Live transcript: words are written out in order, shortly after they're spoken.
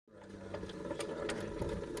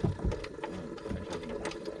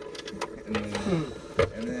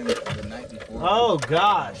And then the night before. Oh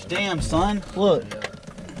gosh, damn son, look.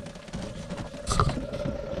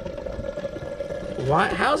 Why?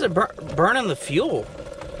 How's it burning the fuel?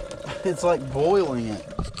 It's like boiling it.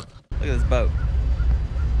 Look at this boat.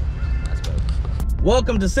 Nice boat.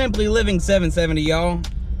 Welcome to Simply Living 770, y'all.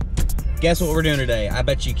 Guess what we're doing today? I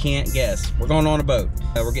bet you can't guess. We're going on a boat.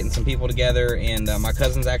 We're getting some people together, and my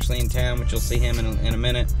cousin's actually in town, which you'll see him in a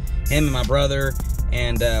minute. Him and my brother,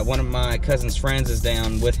 and one of my cousin's friends is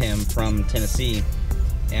down with him from Tennessee.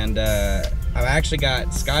 And I've actually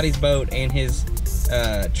got Scotty's boat and his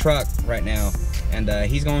truck right now, and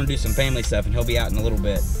he's going to do some family stuff, and he'll be out in a little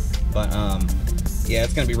bit. But yeah,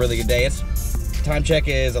 it's going to be a really good day. Time check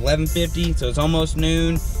is 11:50, so it's almost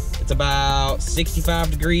noon. It's about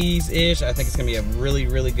 65 degrees-ish. I think it's gonna be a really,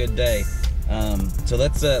 really good day. So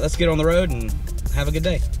let's get on the road and have a good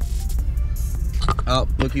day. Oh,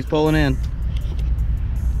 look, he's pulling in.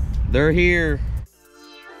 They're here.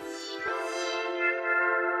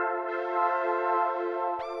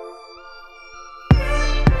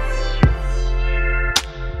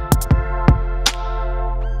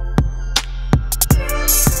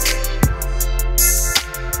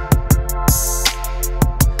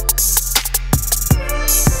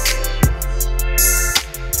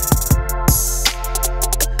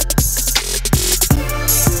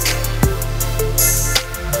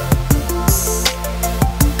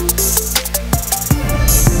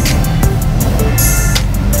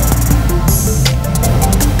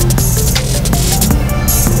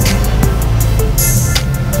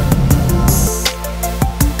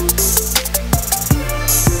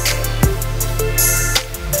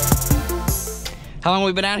 How long have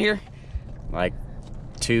we been out here? Like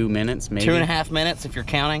 2 minutes, maybe. 2.5 minutes if you're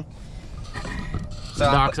counting. So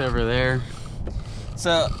dock's over there.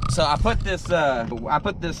 So I put this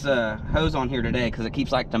hose on here today because it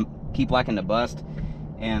keeps liking to bust,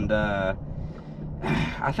 and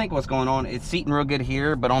I think what's going on, it's seating real good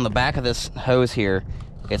here, but on the back of this hose here,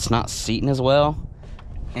 it's not seating as well,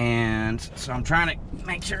 and so I'm trying to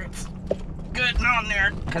make sure it's good and on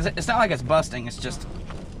there, because it's not like it's busting, it's just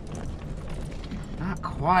not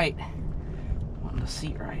quite wanting to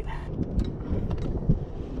seat right.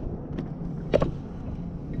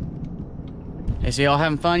 Hey, so y'all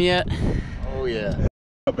having fun yet? Oh yeah.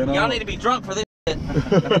 Y'all need to be drunk for this shit.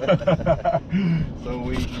 So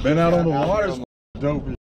we've been out on the water, dope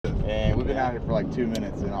as shit. And we've been out here for like 2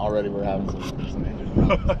 minutes, and already we're having some engine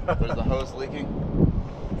problems. There's the hose leaking.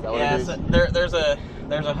 Is that what it is? So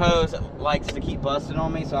there's a hose that likes to keep busting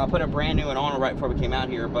on me, so I put a brand new one on right before we came out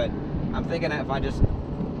here, but I'm thinking that if I just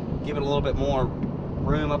give it a little bit more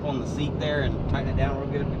room up on the seat there and tighten it down real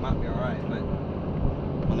good, we might be all right, but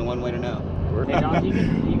only one way to know. Hey John,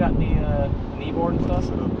 you got the kneeboard and stuff?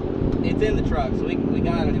 It's in the truck, so we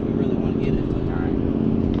got it if we really want to get it. All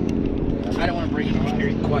right. I don't want to bring it on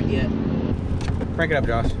here quite yet. Crank it up,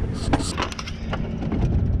 Josh.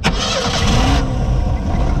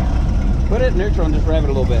 Put it in neutral and just rev it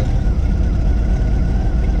a little bit.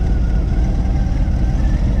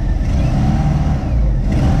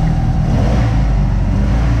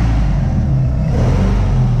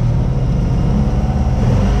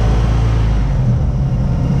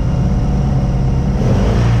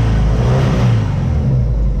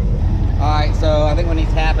 So I think what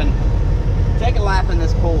needs to happen, take a lap in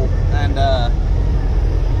this pool and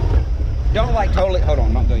don't like totally, hold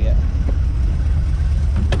on, don't go yet.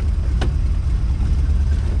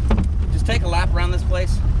 Just take a lap around this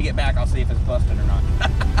place. When you get back, I'll see if it's busted or not.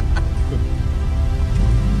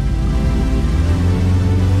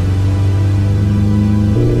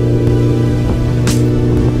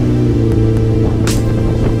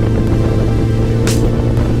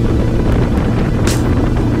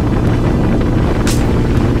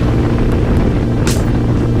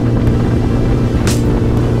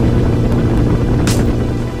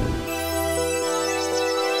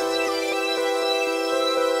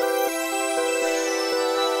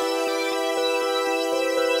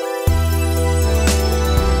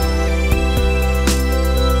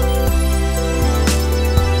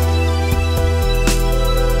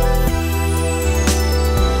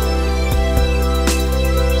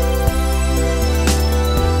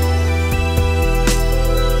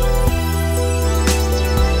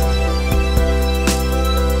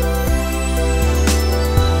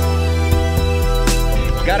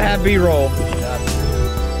 Gotta have B-roll.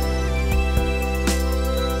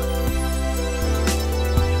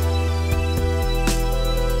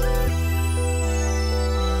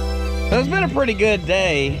 So it's been a pretty good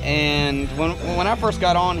day, and when I first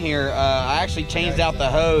got on here, I actually changed out the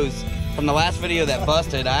hose from the last video that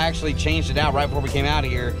busted. I actually changed it out right before we came out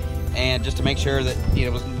of here, and just to make sure that, you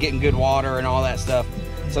know, it was getting good water and all that stuff.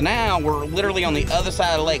 So now we're literally on the other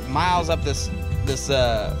side of the lake, miles up this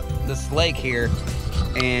lake here,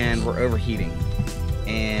 and we're overheating.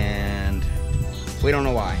 And we don't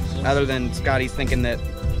know why, other than Scotty's thinking that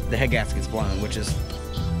the head gasket's blown, which is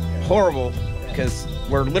horrible because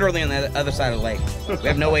we're literally on the other side of the lake. We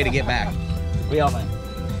have no way to get back. What do y'all think?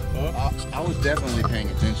 I was definitely paying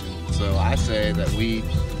attention, so I say that we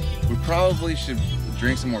probably should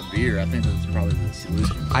drink some more beer. I think that's probably the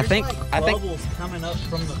solution. I think bubbles coming up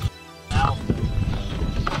from the mouth.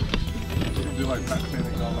 We're gonna do like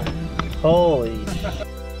Titanic all over. Holy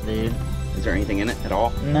dude. Is there anything in it at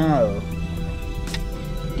all? No.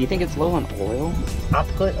 Do you think it's low on oil? I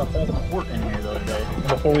put a whole quart in here the other day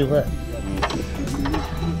before we left.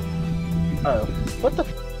 Oh, what the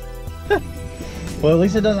f? Well, at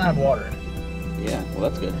least it doesn't have water in it. Yeah, well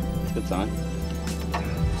that's good. That's a good sign.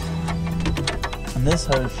 And this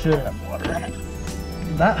hose should have water in it.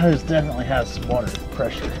 That hose definitely has some water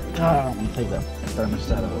pressure. God, I don't want to take that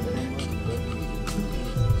thermostat over there.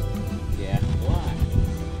 Yeah. Why?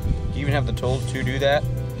 Do you even have the tools to do that?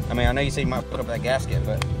 I mean, I know you say you might put up that gasket,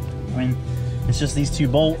 but I mean, it's just these two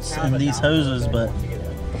bolts and these hoses, but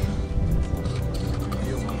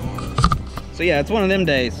so yeah, it's one of them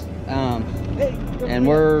days. And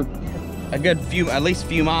we're a good at least a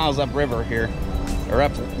few miles upriver here, or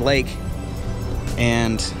up the lake.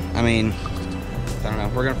 And I mean, I don't know,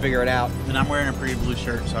 we're gonna figure it out. and I'm wearing a pretty blue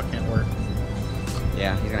shirt, so I can't work.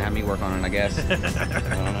 Yeah, he's gonna have me work on it, I guess. I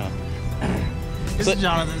don't know. This is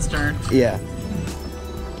Jonathan's turn. Yeah.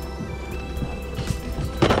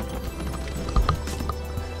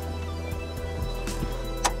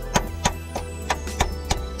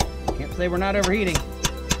 Can't say we're not overheating.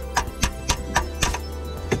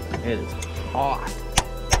 It is hot.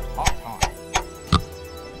 Hot.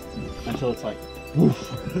 Until it's like,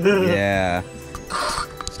 Yeah.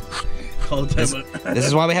 cold This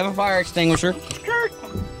is why we have a fire extinguisher. Skirt.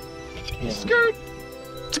 Yeah. Skirt.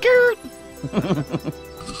 Skirt.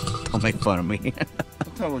 Don't make fun of me.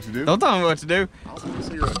 Don't tell me what to do. Don't tell me what to do. I'll smoke a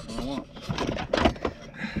cigarette when I want.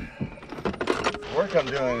 Work I'm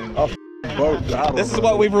doing. Oh, boat out. This is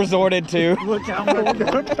what we've resorted to. Look how much.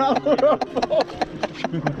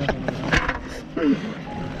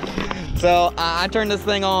 So I turned this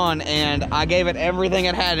thing on and I gave it everything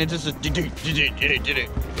it had, and it just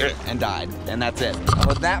and died, and that's it. I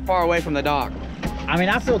was that far away from the dock. I mean,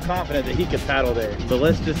 I feel confident that he could paddle there, but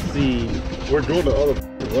let's just see. We're going the other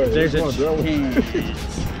way. There's Come a on, Joe.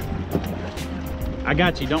 chance. I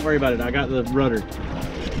got you. Don't worry about it. I got the rudder.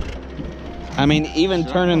 I mean, even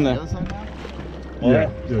turning the. Yeah.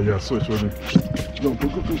 Switch with me. Go.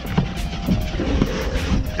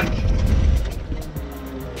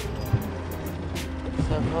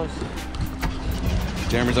 So close.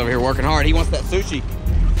 Jeremy's over here working hard. He wants that sushi.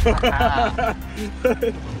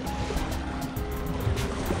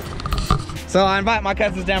 So I invite my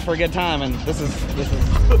cousins down for a good time, and this is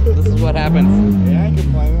what happens. Yeah, I ain't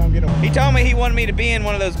complaining. I'm getting. He told me he wanted me to be in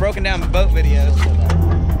one of those broken down boat videos.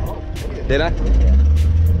 Did I?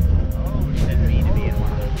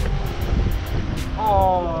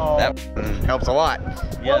 Oh. That helps a lot.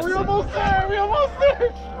 Yes. We almost there.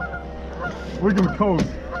 We're gonna coast.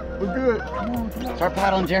 We're good. Come on. Start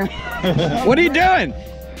paddling, Jeremy. What are you doing?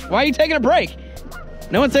 Why are you taking a break?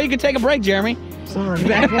 No one said you could take a break, Jeremy. Sorry.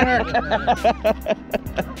 Back work.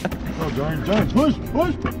 Oh, darn.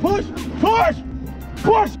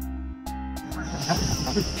 Push.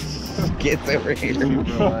 Gets over here.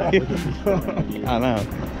 I know.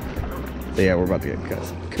 So yeah, we're about to get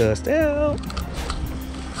cussed out.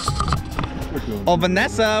 Oh,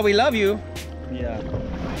 Vanessa, we love you. Yeah.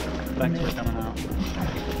 Thanks for coming out.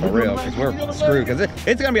 For real, because we're screwed. Because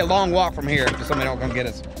it's going to be a long walk from here if somebody don't come get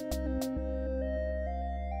us.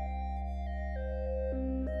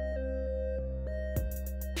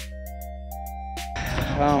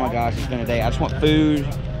 Oh my gosh, it's been a day. I just want food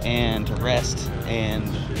and to rest, and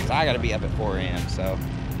I got to be up at 4 a.m. So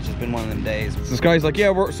it's just been one of them days. So Scotty's like, yeah,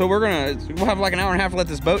 we'll have like an hour and a half to let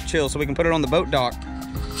this boat chill so we can put it on the boat dock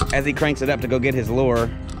as he cranks it up to go get his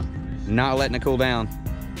lure, not letting it cool down.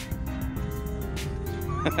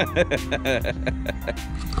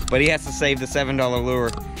 But he has to save the $7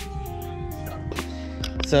 lure.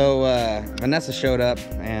 So Vanessa showed up,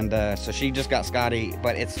 and so she just got Scotty,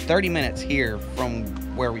 but it's 30 minutes here from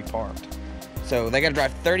where we parked. So they gotta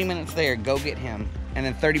drive 30 minutes there, go get him, and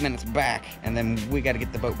then 30 minutes back, and then we gotta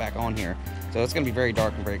get the boat back on here. So it's gonna be very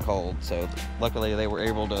dark and very cold. So luckily they were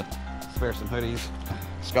able to spare some hoodies.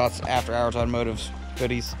 Scott's After Hours Automotive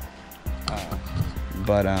hoodies.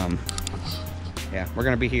 Yeah, we're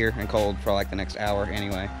gonna be here and cold for like the next hour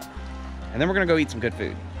anyway. And then we're gonna go eat some good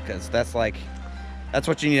food, because that's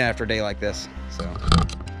what you need after a day like this. So,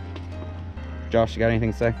 Josh, you got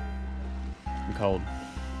anything to say? I'm cold.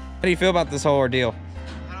 How do you feel about this whole ordeal?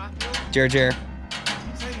 How do I feel? Jared.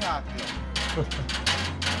 Say how I feel.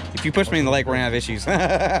 If you push me in the lake, we're gonna have issues.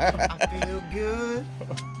 I feel good.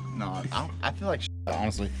 No, I feel like shit,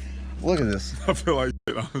 honestly. Look at this. I feel like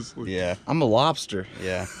shit, honestly. Yeah. I'm a lobster.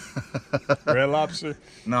 Yeah. Red lobster.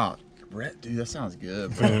 No, dude, that sounds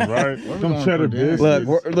good, bro. Right? Where we Some going cheddar for dinner?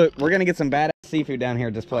 biscuits. We're gonna get some badass seafood down here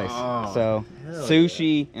at this place. Oh, So hell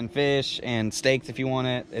sushi and fish and steaks if you want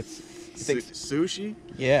it. It's Sushi?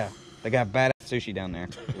 yeah. They got badass sushi down there.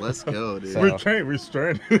 Let's go, dude. So- We can't. We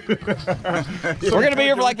stranded. We're gonna be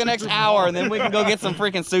here for like the next hour, and then we can go get some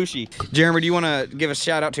freaking sushi. Jeremy, do you want to give a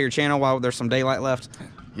shout out to your channel while there's some daylight left?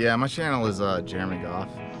 Yeah, my channel is Jeremy Goff.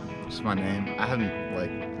 Just my name. I haven't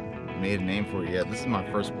like made a name for it yet. This is my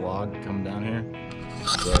first vlog coming down here.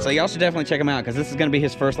 So y'all should definitely check him out, because this is gonna be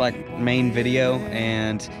his first like main video,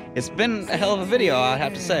 and it's been a hell of a video, I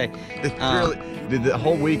have to say. It's really, dude, the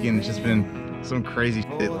whole weekend it's just been some crazy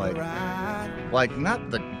shit, like not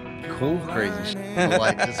the cool crazy shit, but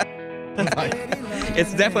like just like,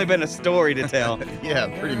 It's definitely been a story to tell, yeah,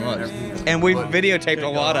 pretty much. and we've videotaped a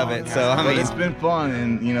lot of it. So I But mean, it's been fun,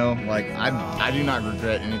 and you know, like I do not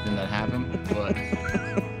regret anything that happened, but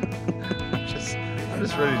I'm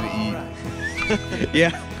just ready to eat.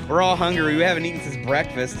 yeah, we're all hungry. We haven't eaten since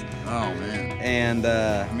breakfast, Oh man. and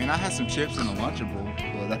I mean, I had some chips and a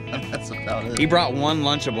Lunchable, but that's about it. he brought one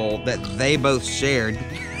Lunchable that they both shared.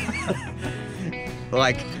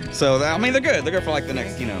 Like, so I mean, they're good. They're good for like the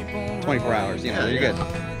next, 24 hours. You know, Yeah, you're yeah. good.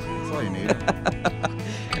 That's all you need.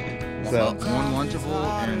 So One Lunchable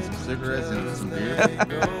and some cigarettes and some beer.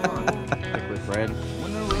 with bread,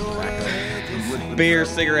 beer,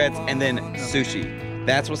 cigarettes, and then sushi.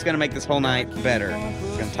 That's what's gonna make this whole night better.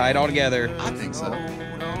 It's gonna tie it all together. I think so.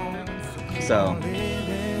 So,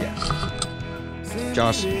 yeah.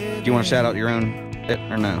 Josh, do you want to shout out your own bit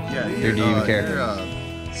or no? Yeah. Or do you even care?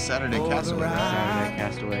 SaturdayCastAway, right?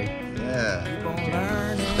 SaturdayCastAway. Yeah.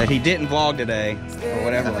 That he didn't vlog today for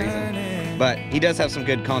whatever reason, but he does have some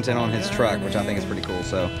good content on his truck, which I think is pretty cool.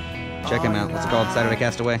 So check him out. What's it called?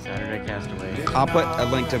 SaturdayCastAway. SaturdayCastAway. I'll put a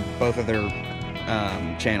link to both of their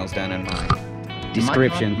channels down in my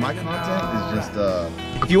description. My content is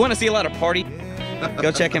just If you want to see a lot of party,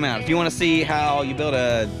 go check him out. If you want to see how you build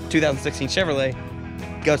a 2016 Chevrolet,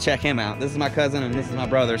 go check him out. This is my cousin and this is my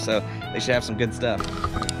brother, so they should have some good stuff.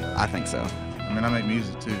 I think so. I mean, I make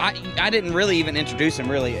music too. I didn't really even introduce him,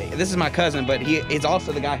 really. This is my cousin, but he is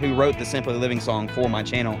also the guy who wrote the Simply Living song for my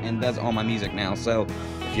channel and does all my music now. So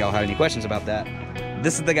if y'all have any questions about that,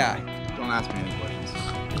 this is the guy. Don't ask me any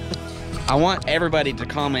questions. I want everybody to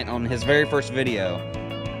comment on his very first video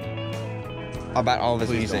about all of his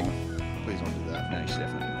Please music. don't. Please don't do that. No, you should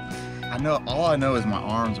definitely. All I know is my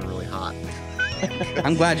arms are really hot.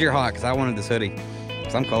 I'm glad you're hot, because I wanted this hoodie,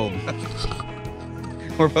 because I'm cold.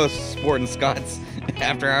 We're both sporting Scott's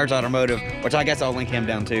After Hours Automotive, which I guess I'll link him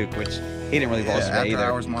down too, which he didn't really vlog today After either.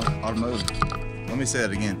 Hours Automotive. Let me say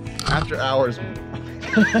that again. After Hours.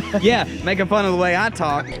 Yeah, making fun of the way I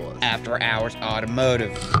talk. After Hours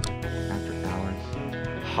Automotive. After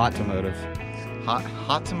Hours. Hot-tomotive. Hot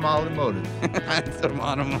Automotive.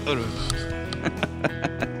 Automotive.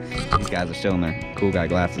 These guys are still in their cool guy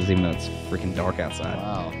glasses, even though it's freaking dark outside.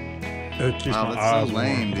 Wow. It keeps Wow, my that's eyes so warm.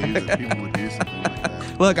 lame, dude, that people would do something like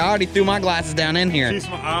that. Look, I already threw my glasses down in here. Keeps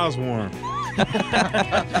my eyes warm.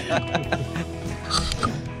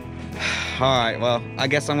 All right, well, I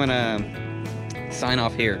guess I'm gonna sign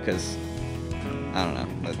off here because I don't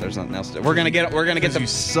know. There's nothing else to do. We're gonna get You the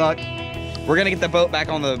suck. the boat back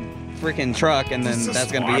on the freaking truck, and then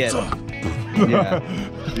that's gonna be it. Yeah,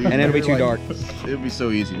 Dude, and it'll be too like, dark. It'll be so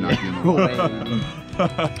easy not to do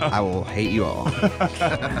I will hate you all.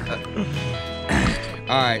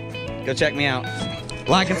 All right, go check me out.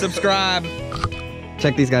 Like and subscribe.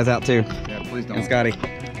 Check these guys out too. Yeah, please don't. And Scotty.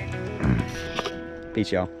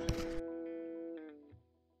 Peace, y'all.